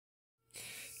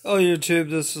Hello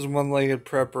YouTube, this is One-Legged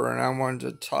Prepper, and I wanted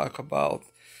to talk about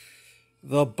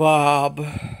the Bob,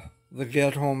 the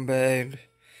Get Home bag,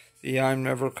 the I'm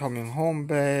Never Coming Home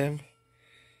bag,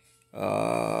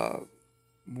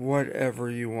 whatever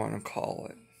you want to call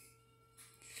it.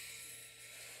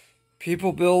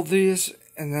 People build these,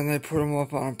 and then they put them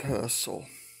up on a pedestal.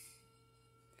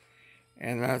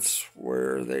 And that's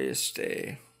where they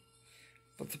stay.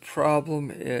 But the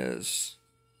problem is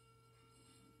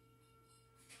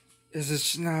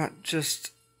it's not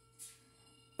just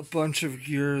a bunch of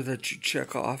gear that you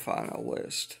check off on a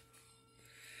list.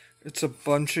 It's a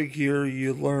bunch of gear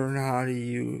you learn how to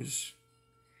use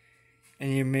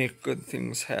and you make good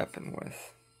things happen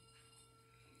with.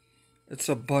 It's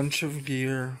a bunch of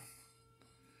gear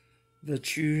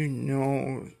that you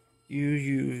know you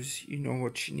use, you know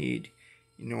what you need,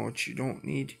 you know what you don't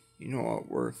need, you know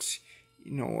what works,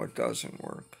 you know what doesn't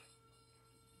work.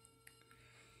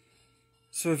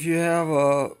 So if you have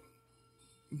a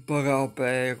bug out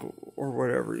bag or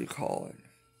whatever you call it,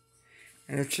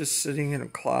 and it's just sitting in a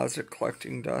closet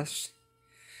collecting dust,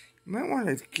 you might want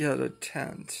to get a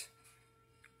tent,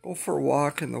 go for a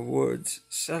walk in the woods,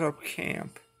 set up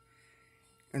camp,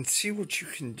 and see what you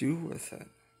can do with it.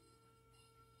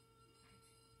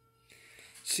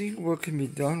 See what can be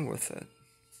done with it.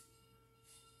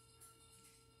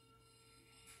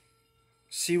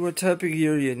 See what type of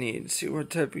gear you need. See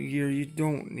what type of gear you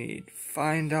don't need.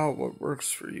 Find out what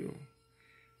works for you.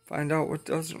 Find out what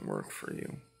doesn't work for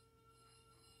you.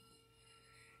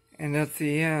 And at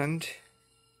the end,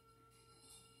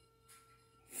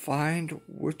 find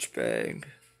which bag,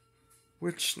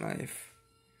 which knife,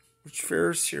 which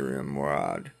ferrocerium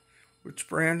rod, which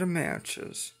brand of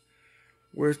matches,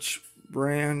 which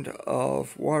brand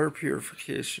of water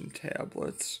purification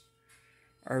tablets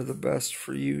are the best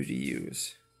for you to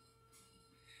use.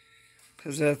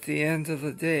 Because at the end of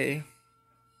the day,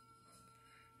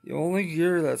 the only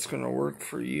gear that's going to work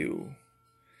for you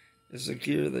is the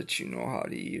gear that you know how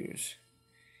to use.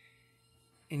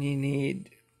 And you need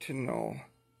to know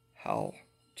how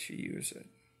to use it.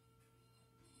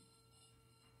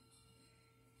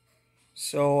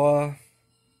 So,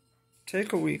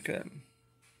 take a weekend.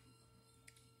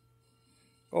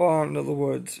 Go out into the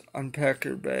woods, unpack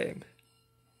your bag,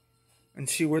 and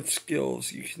see what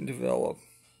skills you can develop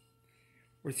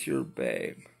with your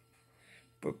bag.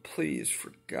 But please,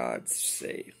 for God's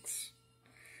sakes,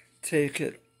 take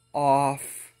it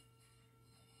off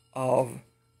of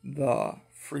the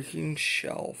freaking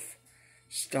shelf.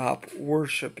 Stop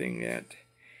worshiping it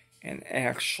and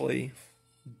actually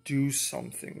do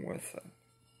something with it.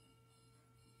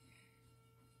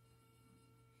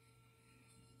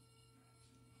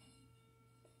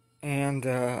 And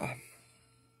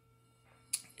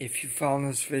if you found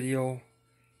this video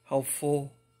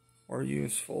helpful or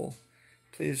useful,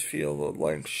 please feel to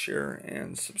like, share,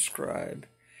 and subscribe.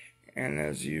 And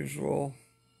as usual,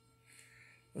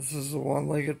 this is the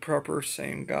One-Legged Prepper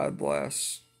saying God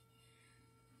bless.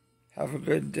 Have a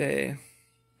good day,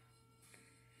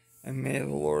 and may the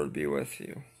Lord be with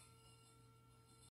you.